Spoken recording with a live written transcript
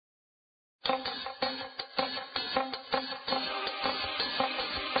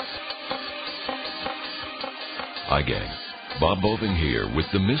Hi, gang. Bob Boving here with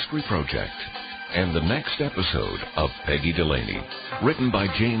The Mystery Project and the next episode of Peggy Delaney, written by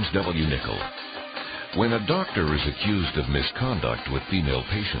James W. Nichol. When a doctor is accused of misconduct with female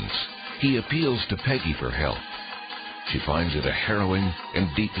patients, he appeals to Peggy for help. She finds it a harrowing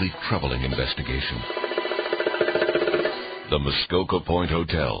and deeply troubling investigation. The Muskoka Point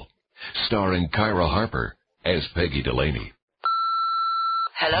Hotel, starring Kyra Harper as Peggy Delaney.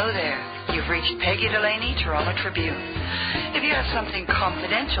 Hello there. You've reached Peggy Delaney, Toronto Tribune. If you have something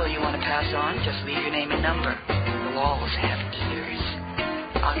confidential you want to pass on, just leave your name and number. The walls have ears.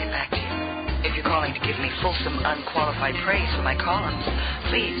 I'll get back to you. If you're calling to give me fulsome, unqualified praise for my columns,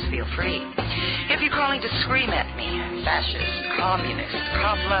 please feel free. If you're calling to scream at me, fascist, communist,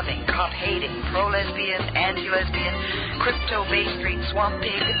 cop-loving, cop-hating, pro-lesbian, anti-lesbian, crypto-Bay Street swamp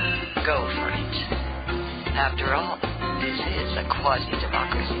pig, go for it. After all, this is a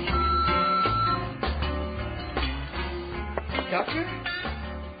quasi-democracy. Doctor?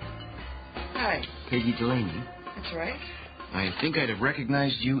 Hi. Peggy Delaney. That's right. I think I'd have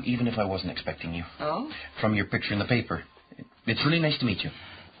recognized you even if I wasn't expecting you. Oh? From your picture in the paper. It's really nice to meet you.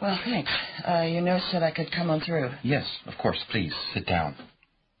 Well, thanks. Your nurse said I could come on through. Yes, of course. Please, sit down.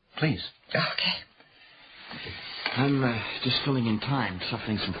 Please. Okay. I'm just filling in time,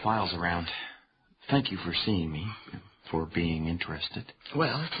 shuffling some files around. Thank you for seeing me, for being interested.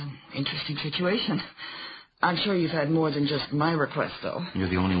 Well, it's an interesting situation. I'm sure you've had more than just my request, though. You're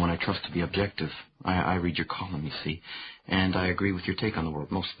the only one I trust to be objective. I read your column, you see, and I agree with your take on the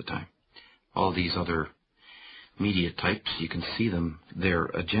world most of the time. All these other media types, you can see them, their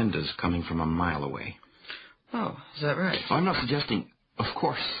agendas coming from a mile away. Oh, is that right? I'm not suggesting, of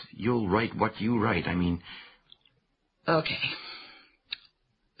course, you'll write what you write. I mean... Okay.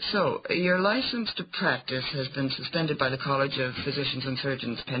 So, your license to practice has been suspended by the College of Physicians and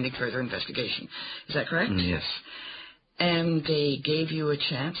Surgeons pending further investigation. Is that correct? Yes. And they gave you a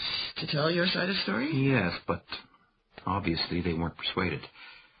chance to tell your side of the story? Yes, but obviously they weren't persuaded.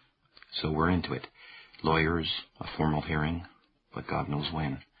 So we're into it. Lawyers, a formal hearing, but God knows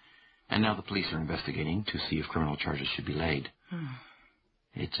when. And now the police are investigating to see if criminal charges should be laid.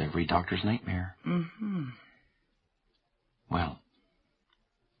 It's every doctor's nightmare. Mm-hmm. Well,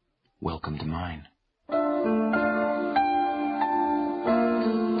 welcome to mine.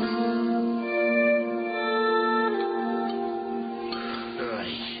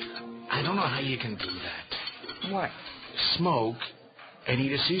 I don't know how you can do that. What? Smoke and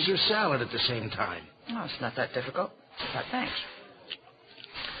eat a Caesar salad at the same time. Oh, it's not that difficult. But thanks.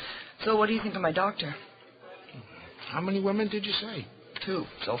 So what do you think of my doctor? How many women did you say? 2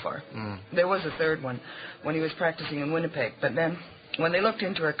 so far. There was a third one when he was practicing in Winnipeg, but then when they looked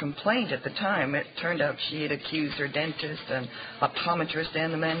into her complaint at the time, it turned out she had accused her dentist and optometrist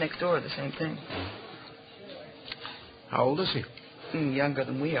and the man next door of the same thing. How old is he? Younger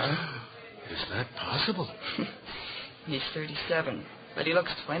than we are. Is that possible? He's 37, but he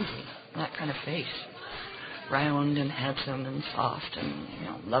looks 20. That kind of face. Round and handsome and soft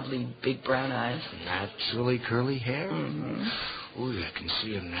and, lovely big brown eyes. Naturally curly hair? Mm-hmm. Ooh, I can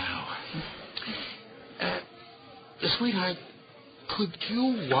see him now. Sweetheart, could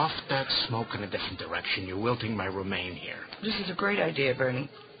you waft that smoke in a different direction? You're wilting my romaine here. This is a great idea, Bernie.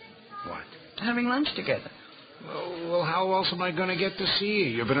 What? Having lunch together. Well, how else am I going to get to see you?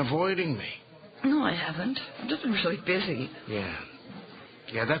 You've been avoiding me. No, I haven't. I've just been really busy.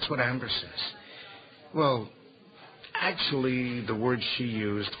 Yeah, that's what Amber says. Well, actually, the word she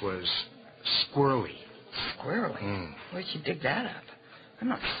used was squirrely. Squirrely? Where'd you dig that up? I'm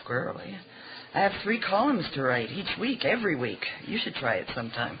not squirrely. I have 3 columns to write each week, every week. You should try it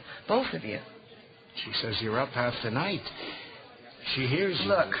sometime. Both of you. She says you're up half the night. She hears you.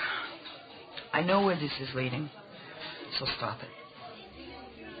 Look, I know where this is leading, so stop it.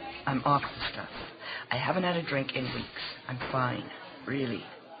 I'm off the stuff. I haven't had a drink in weeks. I'm fine, really.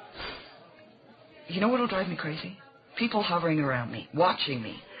 You know what'll drive me crazy? People hovering around me, watching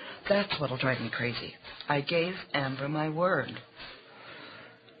me. That's what'll drive me crazy. I gave Amber my word.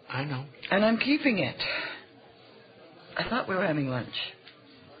 I know. And I'm keeping it. I thought we were having lunch.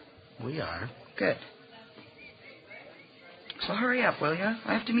 We are. Good. So hurry up, will you?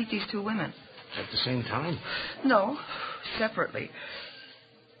 I have to meet these 2 women. At the same time? No, separately.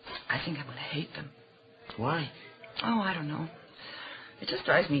 I think I'm going to hate them. Why? Oh, I don't know. It just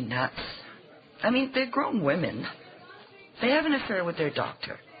drives me nuts. I mean, they're grown women. They have an affair with their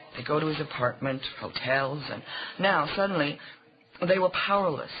doctor. They go to his apartment, hotels, and now, suddenly, they were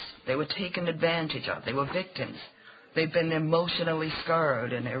powerless. They were taken advantage of. They were victims. They've been emotionally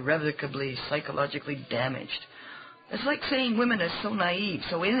scarred and irrevocably psychologically damaged. It's like saying women are so naive,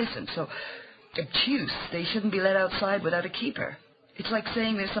 so innocent, so obtuse. They shouldn't be let outside without a keeper. It's like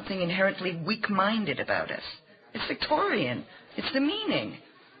saying there's something inherently weak-minded about us. It's Victorian. It's demeaning.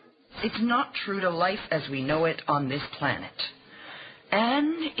 It's not true to life as we know it on this planet.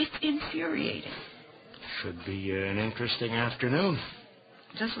 And it's infuriating. Should be an interesting afternoon.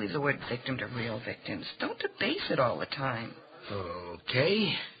 Just leave the word victim to real victims. Don't debase it all the time.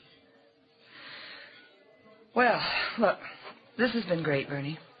 Okay. Well, look, this has been great,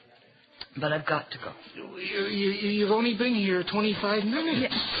 Bernie. But I've got to go. You've only been here 25 minutes.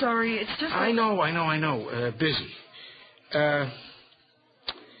 Yeah, sorry, it's just... I know. Busy.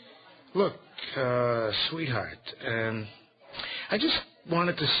 Look, sweetheart, I just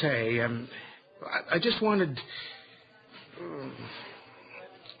wanted to say, I just wanted...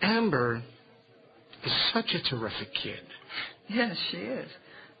 Amber is such a terrific kid. Yes, she is.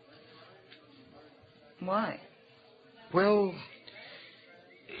 Why? Well,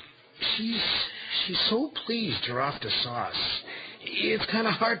 she's so pleased you're off the sauce. It's kind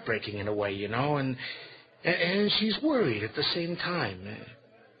of heartbreaking in a way, you know, and she's worried at the same time.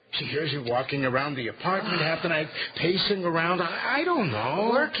 She hears you walking around the apartment half the night, pacing around. I don't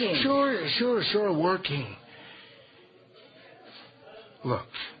know. Working. Sure, working. Look,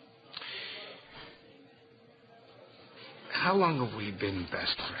 how long have we been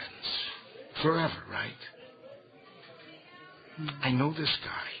best friends? Forever, right? I know this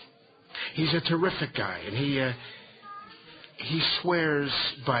guy. He's a terrific guy, and he swears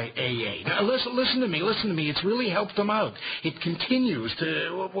by AA. Now, listen to me. It's really helped him out. It continues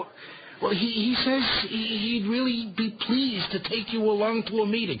to... Well, he says he'd really be pleased to take you along to a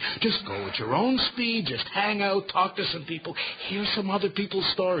meeting. Just go at your own speed. Just hang out, talk to some people, hear some other people's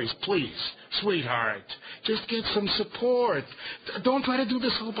stories, please. Sweetheart, just get some support. Don't try to do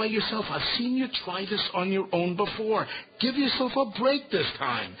this all by yourself. I've seen you try this on your own before. Give yourself a break this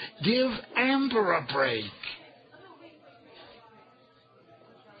time. Give Amber a break.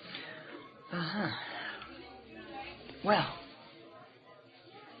 Uh-huh. Well...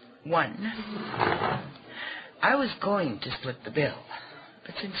 1, I was going to split the bill,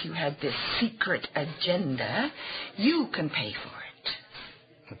 but since you had this secret agenda, you can pay for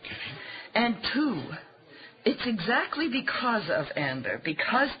it. Okay. And 2, it's exactly because of Amber,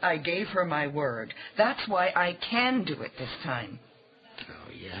 because I gave her my word. That's why I can do it this time.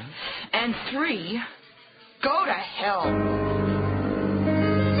 Oh, yeah? And 3, go to hell.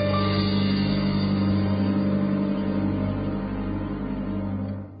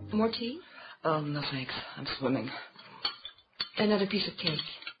 More tea? Oh, no thanks. I'm swimming. Another piece of cake?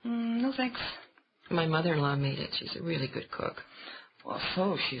 No thanks. My mother-in-law made it. She's a really good cook. Well,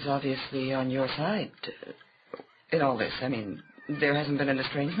 so she's obviously on your side in all this. I mean, there hasn't been an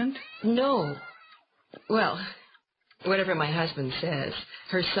estrangement? No. Well, whatever my husband says,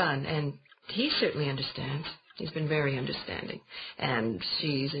 her son, and he certainly understands. He's been very understanding. And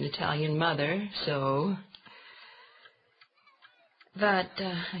she's an Italian mother, so... But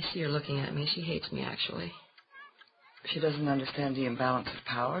I see her looking at me. She hates me, actually. She doesn't understand the imbalance of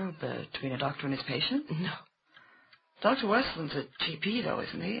power between a doctor and his patient? No. Dr. Westland's a GP, though,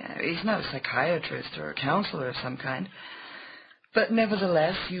 isn't he? He's not a psychiatrist or a counselor of some kind. But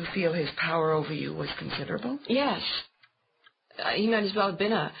nevertheless, you feel his power over you was considerable? Yes. He might as well have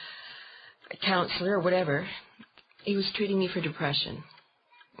been a counselor or whatever. He was treating me for depression.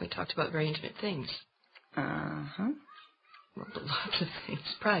 We talked about very intimate things. Uh-huh. Well, lots of things.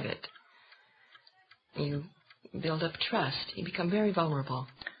 Private. You build up trust. You become very vulnerable.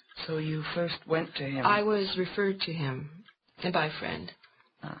 So you first went to him? I was referred to him by a friend.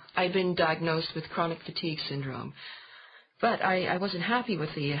 I'd been diagnosed with chronic fatigue syndrome. But I wasn't happy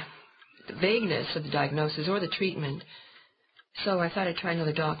with the vagueness of the diagnosis or the treatment. So I thought I'd try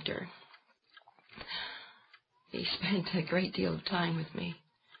another doctor. He spent a great deal of time with me.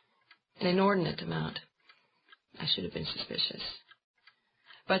 An inordinate amount. I should have been suspicious.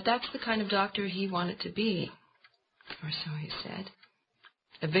 But that's the kind of doctor he wanted to be, or so he said.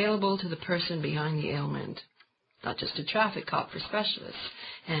 Available to the person behind the ailment. Not just a traffic cop for specialists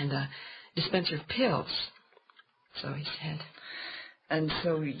and a dispenser of pills, so he said. And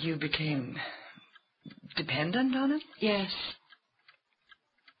so you became dependent on him? Yes.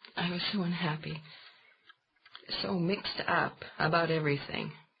 I was so unhappy. So mixed up about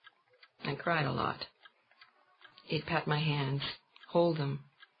everything. I cried a lot. He'd pat my hands, hold them.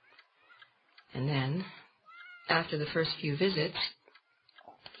 And then, after the first few visits,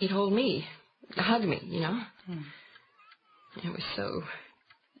 he'd hold me, hug me, you know. It was so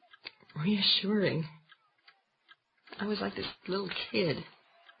reassuring. I was like this little kid.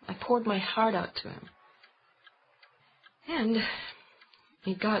 I poured my heart out to him. And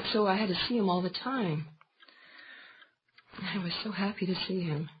It got so I had to see him all the time. I was so happy to see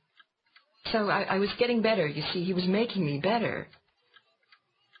him. So I was getting better, you see. He was making me better.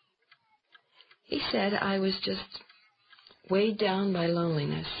 He said I was just weighed down by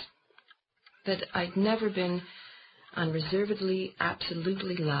loneliness, that I'd never been unreservedly,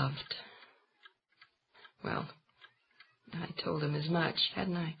 absolutely loved. Well, I told him as much,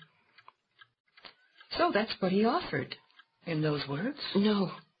 hadn't I? So that's what he offered. In those words?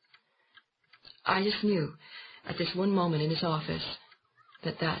 No. I just knew at this one moment in his office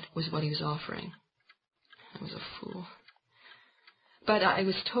that was what he was offering. I was a fool. But I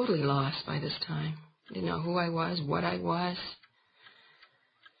was totally lost by this time. Didn't know who I was, what I was.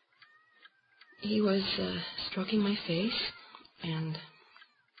 He was stroking my face, and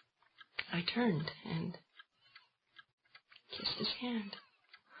I turned and kissed his hand.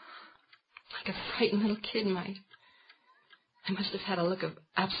 Like a frightened little kid might. I must have had a look of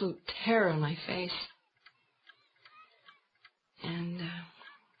absolute terror on my face. And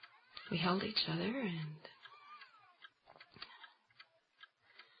we held each other, and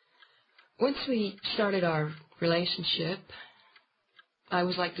once we started our relationship, I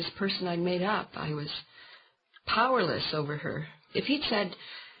was like this person I'd made up. I was powerless over her. If he'd said,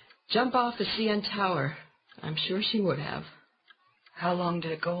 jump off the CN Tower, I'm sure she would have. How long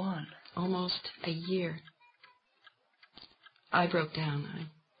did it go on? Almost a year. I broke down.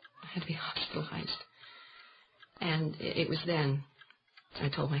 I had to be hospitalized. And it was then I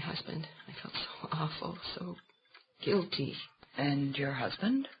told my husband. I felt so awful, so guilty. And your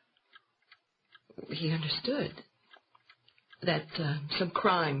husband? He understood that some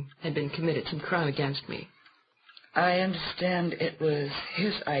crime had been committed, some crime against me. I understand it was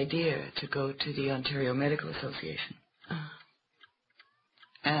his idea to go to the Ontario Medical Association.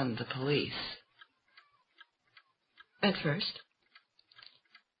 And the police. At first.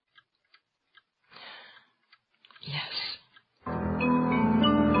 Yes.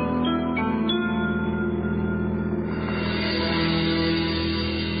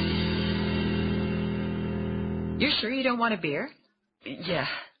 You're sure you don't want a beer? Yeah.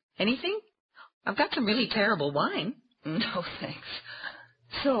 Anything? I've got some really terrible wine. No, thanks.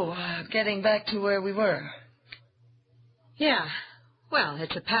 So, getting back to where we were. Yeah. Well,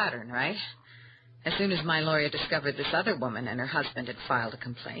 it's a pattern, right? As soon as my lawyer discovered this other woman and her husband had filed a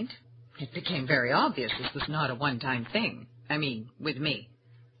complaint, it became very obvious this was not a one-time thing. I mean, with me.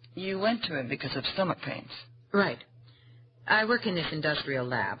 You went to him because of stomach pains. Right. I work in this industrial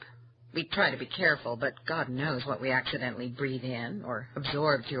lab. We try to be careful, but God knows what we accidentally breathe in or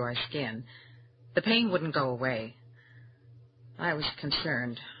absorb through our skin. The pain wouldn't go away. I was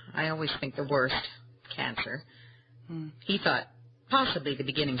concerned. I always think the worst. Cancer. He thought possibly the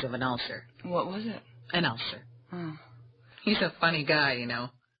beginnings of an ulcer. What was it? An ulcer. Oh. He's a funny guy, you know.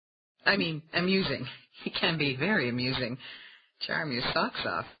 I mean, amusing. He can be very amusing. Charm your socks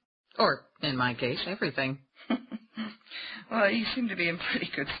off. Or, in my case, everything. Well, you seem to be in pretty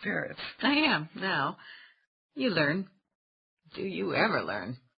good spirits. I am, now. You learn. Do you ever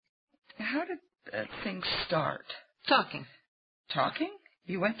learn? How did things start? Talking. Talking?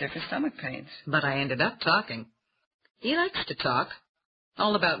 You went there for stomach pains. But I ended up talking. He likes to talk.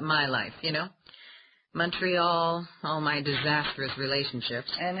 All about my life, you know. Montreal, all my disastrous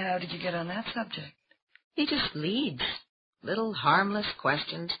relationships. And how did you get on that subject? He just leads. Little harmless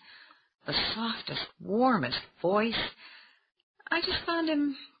questions. The softest, warmest voice. I just found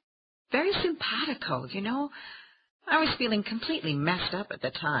him very simpatico, you know. I was feeling completely messed up at the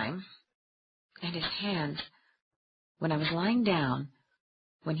time. And his hands, when I was lying down,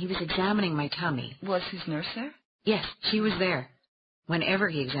 when he was examining my tummy. Was his nurse there? Yes, she was there, whenever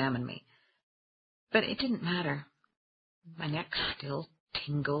he examined me. But it didn't matter. My neck still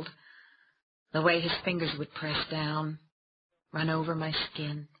tingled. The way his fingers would press down, run over my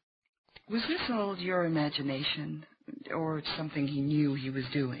skin. Was this all your imagination, or something he knew he was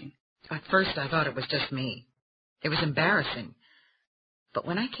doing? At first I thought it was just me. It was embarrassing. But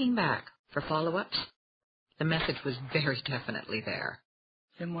when I came back for follow-ups, the message was very definitely there.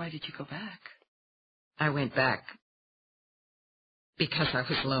 Then why did you go back? I went back because I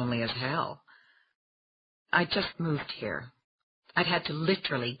was lonely as hell. I just moved here. I'd had to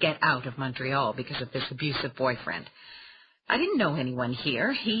literally get out of Montreal because of this abusive boyfriend. I didn't know anyone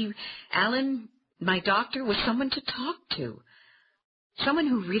here. Alan, my doctor, was someone to talk to. Someone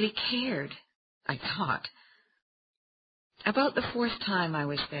who really cared, I thought. About the fourth time I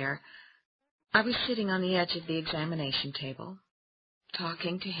was there, I was sitting on the edge of the examination table,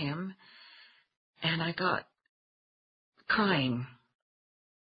 talking to him, and I got crying.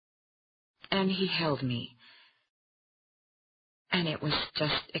 And he held me. And it was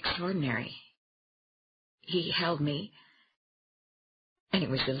just extraordinary. He held me, and it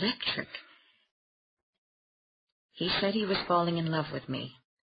was electric. He said he was falling in love with me.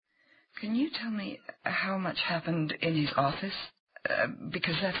 Can you tell me how much happened in his office?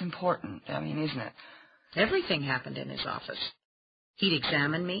 Because that's important, isn't it? Everything happened in his office. He'd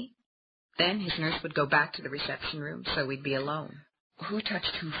examine me. Then his nurse would go back to the reception room, so we'd be alone. Who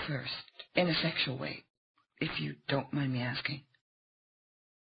touched who first, in a sexual way, if you don't mind me asking?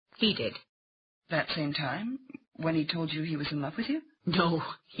 He did. That same time, when he told you he was in love with you? No,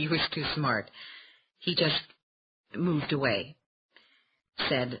 he was too smart. He just moved away.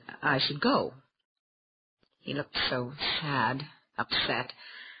 Said I should go. He looked so sad, upset.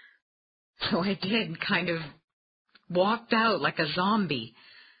 So I did, kind of walked out like a zombie.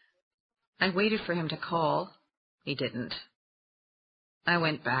 I waited for him to call. He didn't. I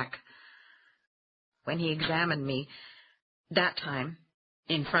went back. When he examined me, that time,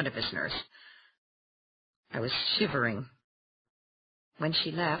 in front of his nurse, I was shivering. When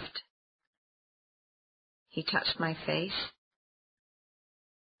she left, he touched my face,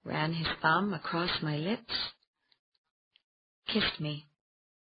 ran his thumb across my lips, kissed me.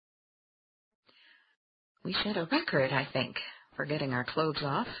 We set a record, I think, for getting our clothes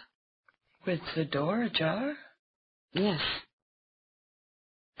off. With the door ajar? Yes.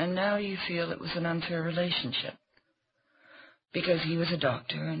 And now you feel it was an unfair relationship. Because he was a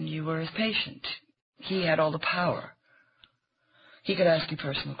doctor and you were his patient. He had all the power. He could ask you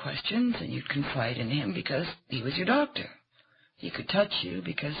personal questions and you'd confide in him because he was your doctor. He could touch you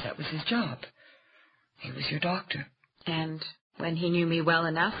because that was his job. He was your doctor. And when he knew me well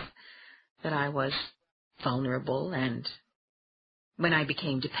enough that I was vulnerable and when I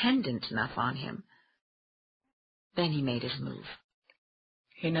became dependent enough on him, then he made his move.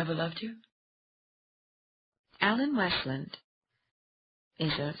 He never loved you? Alan Westland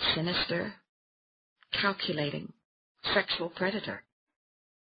is a sinister, calculating, sexual predator.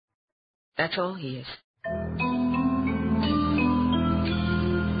 That's all he is.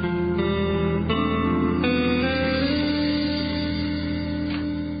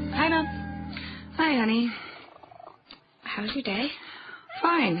 Hi, Mom. Hi, honey. How's your day?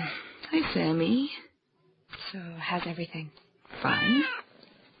 Fine. Hi, Sammy. So, how's everything? Fine.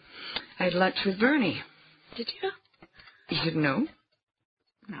 I had lunch with Bernie. Did you? You didn't know?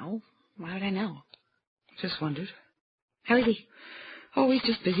 No. Why would I know? Just wondered. How is he? Oh, he's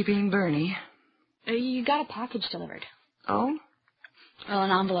just busy being Bernie. You got a package delivered. Oh? Well,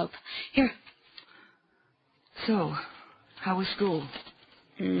 an envelope. Here. So, how was school?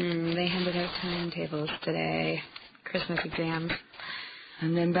 They handed out timetables today. Christmas exams.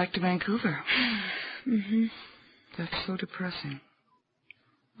 And then back to Vancouver. Mm-hmm. That's so depressing.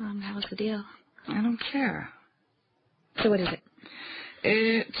 That was the deal. I don't care. So what is it?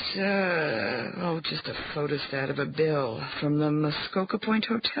 It's, just a photostat of a bill from the Muskoka Point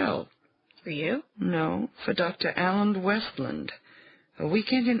Hotel. For you? No, for Dr. Alan Westland. A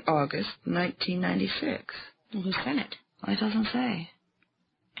weekend in August, 1996. And who sent it? It doesn't say.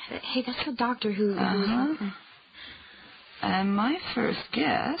 Hey, that's the doctor who... Uh-huh. And my first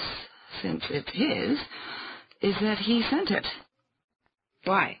guess, since it's his, is that he sent it.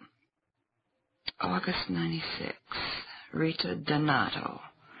 Why? August 96. Rita Donato.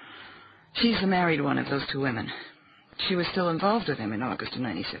 She's the married one of those two women. She was still involved with him in August of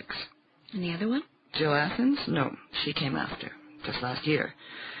 96. And the other one? Jill Athens? No, she came after. Just last year.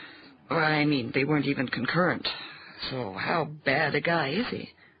 They weren't even concurrent. So how bad a guy is he?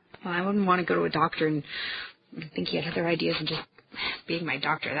 Well, I wouldn't want to go to a doctor and think he had other ideas than just being my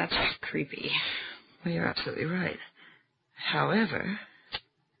doctor. That's creepy. Well, you're absolutely right. However,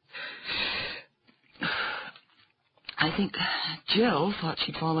 I think Jill thought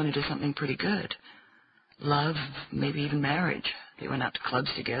she'd fallen into something pretty good. Love, maybe even marriage. They went out to clubs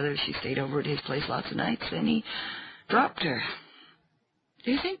together. She stayed over at his place lots of nights. Then he dropped her.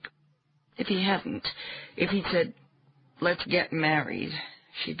 Do you think if he'd said, let's get married,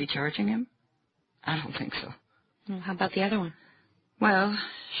 she'd be charging him? I don't think so. Well, how about the other one? Well,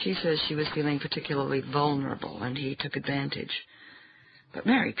 she says she was feeling particularly vulnerable, and he took advantage. But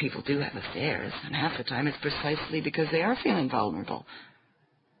married people do have affairs, and half the time it's precisely because they are feeling vulnerable.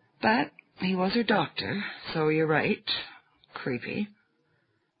 But he was her doctor, so you're right. Creepy.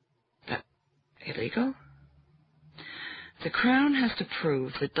 But illegal? The Crown has to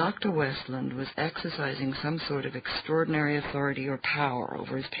prove that Dr. Westland was exercising some sort of extraordinary authority or power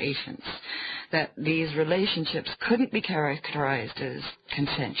over his patients, that these relationships couldn't be characterized as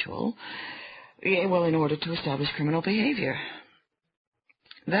consensual, in order to establish criminal behavior.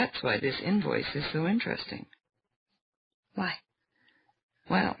 That's why this invoice is so interesting. Why?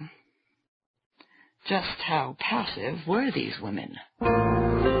 Well, just how passive were these women?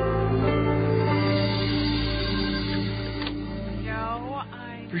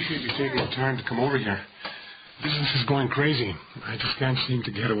 Appreciate you taking the time to come over here. Business is going crazy. I just can't seem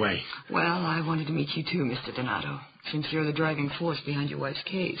to get away. Well, I wanted to meet you too, Mr. Donato, since you're the driving force behind your wife's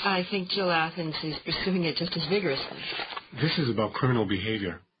case. I think Jill Athens is pursuing it just as vigorously. This is about criminal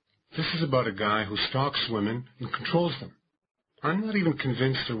behavior. This is about a guy who stalks women and controls them. I'm not even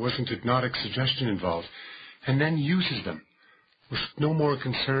convinced there wasn't hypnotic suggestion involved, and then uses them, with no more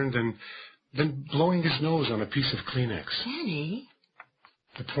concern than blowing his nose on a piece of Kleenex. Danny?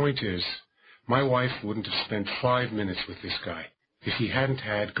 The point is, my wife wouldn't have spent 5 minutes with this guy if he hadn't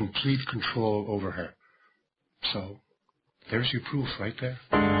had complete control over her. So, there's your proof right there.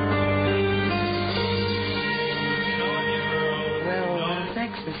 Well,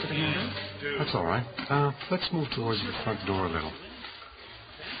 thanks, Mr. Donato. That's all right. Let's move towards the front door a little.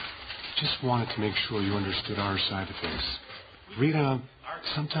 Just wanted to make sure you understood our side of things. Rita,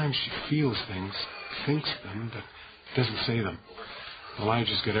 sometimes she feels things, thinks them, but doesn't say them. Well, I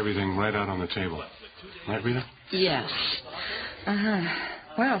just get everything right out on the table. Right, Rita? Yes.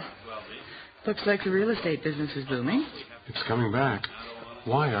 Well, looks like the real estate business is booming. It's coming back.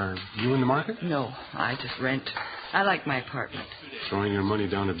 Why? Are you in the market? No, I just rent. I like my apartment. Throwing your money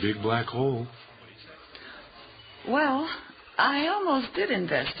down a big black hole. Well, I almost did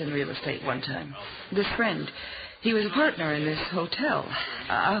invest in real estate one time. This friend, he was a partner in this hotel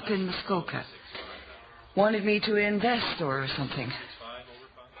up in Muskoka. Wanted me to invest or something.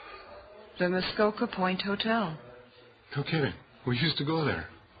 The Muskoka Point Hotel. No kidding. We used to go there.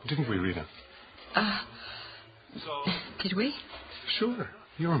 Didn't we, Rita? Did we? Sure.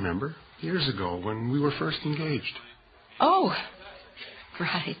 You remember. Years ago when we were first engaged. Oh,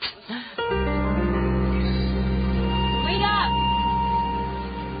 right. Wait up!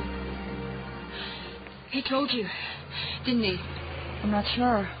 He told you, didn't he? I'm not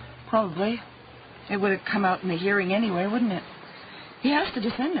sure. Probably. It would have come out in the hearing anyway, wouldn't it? He has to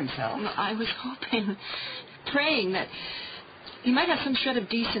defend himself. Well, I was hoping, praying that he might have some shred of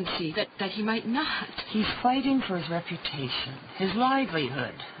decency, that he might not. He's fighting for his reputation, his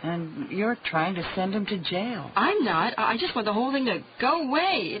livelihood, and you're trying to send him to jail. I'm not. I just want the whole thing to go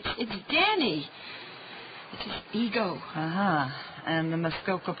away. It's Danny. It's his ego. And the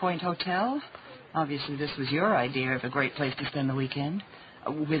Muskoka Point Hotel? Obviously this was your idea of a great place to spend the weekend.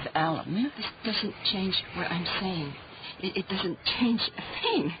 With Alan. This doesn't change what I'm saying. It doesn't change a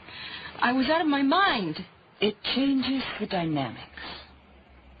thing. I was out of my mind. It changes the dynamics.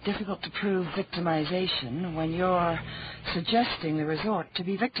 Difficult to prove victimization when you're suggesting the resort to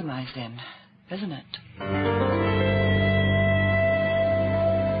be victimized in, isn't it?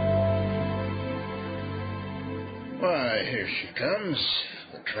 Why, here she comes.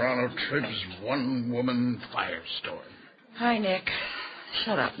 The Toronto Trib's one-woman firestorm. Hi, Nick.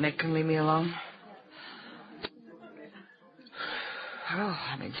 Shut up, Nick, and leave me alone. Oh,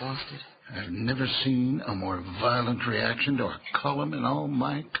 I'm exhausted. I've never seen a more violent reaction to a column in all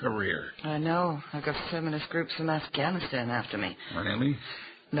my career. I know. I've got feminist groups from Afghanistan after me. Really?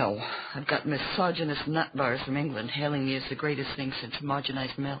 No, I've got misogynist nut bars from England hailing me as the greatest thing since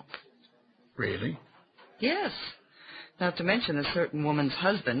homogenized milk. Really? Yes. Not to mention a certain woman's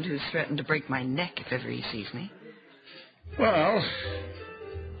husband who's threatened to break my neck if ever he sees me. Well,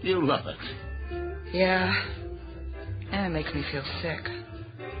 you love it. Yeah. And it makes me feel sick.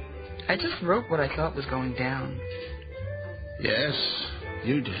 I just wrote what I thought was going down. Yes,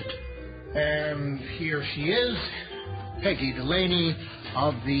 you did. And here she is, Peggy Delaney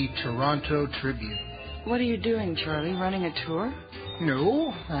of the Toronto Tribune. What are you doing, Charlie? Running a tour?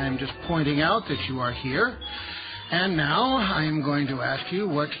 No, I'm just pointing out that you are here. And now I'm going to ask you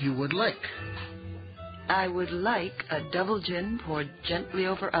what you would like. I would like a double gin poured gently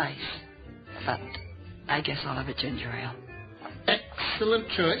over ice. But I guess I'll have a ginger ale. Excellent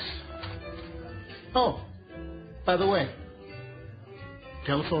choice. Oh, by the way,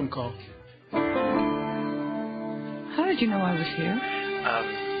 telephone call. How did you know I was here?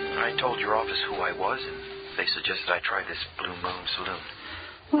 I told your office who I was, and they suggested I try this Blue Moon Saloon.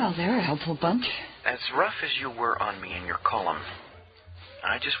 Well, they're a helpful bunch. As rough as you were on me in your column,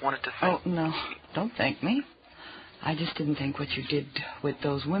 I just wanted to thank... Oh, no, don't thank me. I just didn't think what you did with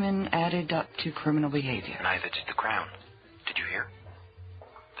those women added up to criminal behavior. Neither did the Crown. Did you hear?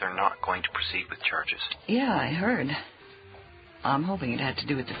 They're not going to proceed with charges. Yeah, I heard. I'm hoping it had to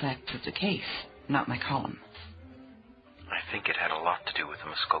do with the facts of the case, not my column. I think it had a lot to do with the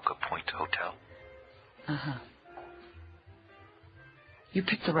Muskoka Point Hotel. Uh-huh. You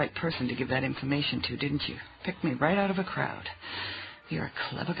picked the right person to give that information to, didn't you? Picked me right out of a crowd. You're a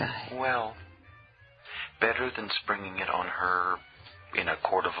clever guy. Well, better than springing it on her in a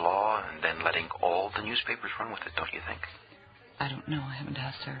court of law and then letting all the newspapers run with it, don't you think? I don't know. I haven't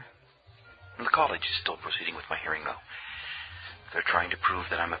asked her. The college is still proceeding with my hearing, though. They're trying to prove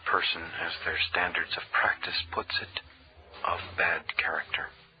that I'm a person, as their standards of practice puts it, of bad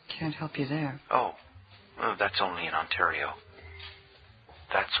character. Can't help you there. Oh, well, that's only in Ontario.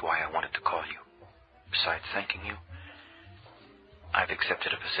 That's why I wanted to call you. Besides thanking you, I've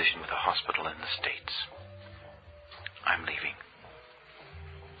accepted a position with a hospital in the States. I'm leaving.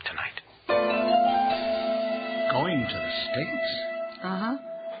 Tonight. Going to the States? Uh-huh.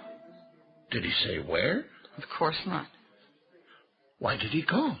 Did he say where? Of course not. Why did he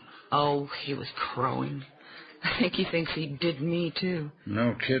call? Oh, he was crowing. I think he thinks he did me, too.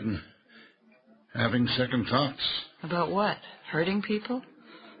 No kidding. Having second thoughts. About what? Hurting people?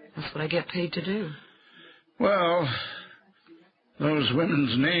 That's what I get paid to do. Well, those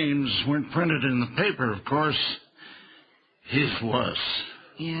women's names weren't printed in the paper, of course. His was.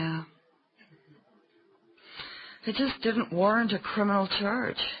 Yeah. It just didn't warrant a criminal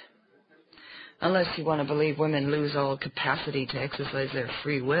charge. Unless you want to believe women lose all capacity to exercise their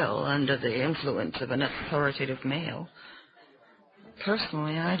free will under the influence of an authoritative male.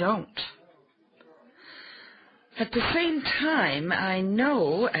 Personally, I don't. At the same time, I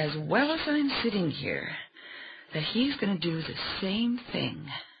know, as well as I'm sitting here, that he's going to do the same thing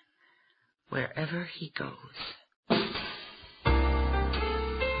wherever he goes.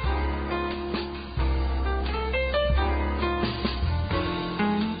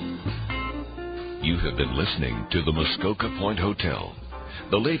 You have been listening to the Muskoka Point Hotel,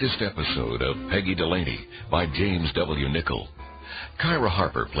 the latest episode of Peggy Delaney by James W. Nichol. Kyra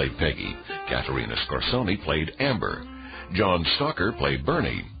Harper played Peggy. Caterina Scorsone played Amber. John Stalker played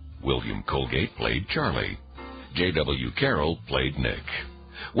Bernie. William Colgate played Charlie. J.W. Carroll played Nick.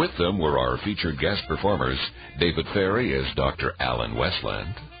 With them were our featured guest performers, David Ferry as Dr. Alan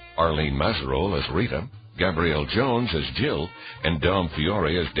Westland, Arlene Mazarol as Rita, Gabrielle Jones as Jill, and Dom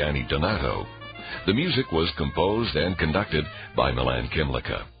Fiore as Danny Donato. The music was composed and conducted by Milan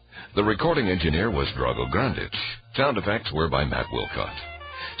Kimlicka. The recording engineer was Drago Grandich. Sound effects were by Matt Wilcott.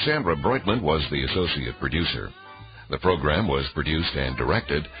 Sandra Breutman was the associate producer. The program was produced and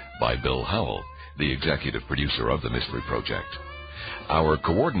directed by Bill Howell, the executive producer of the Mystery Project. Our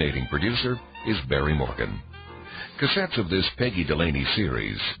coordinating producer is Barry Morgan. Cassettes of this Peggy Delaney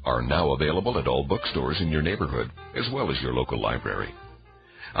series are now available at all bookstores in your neighborhood, as well as your local library.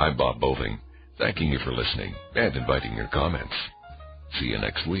 I'm Bob Boving, thanking you for listening and inviting your comments. See you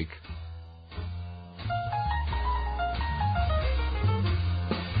next week.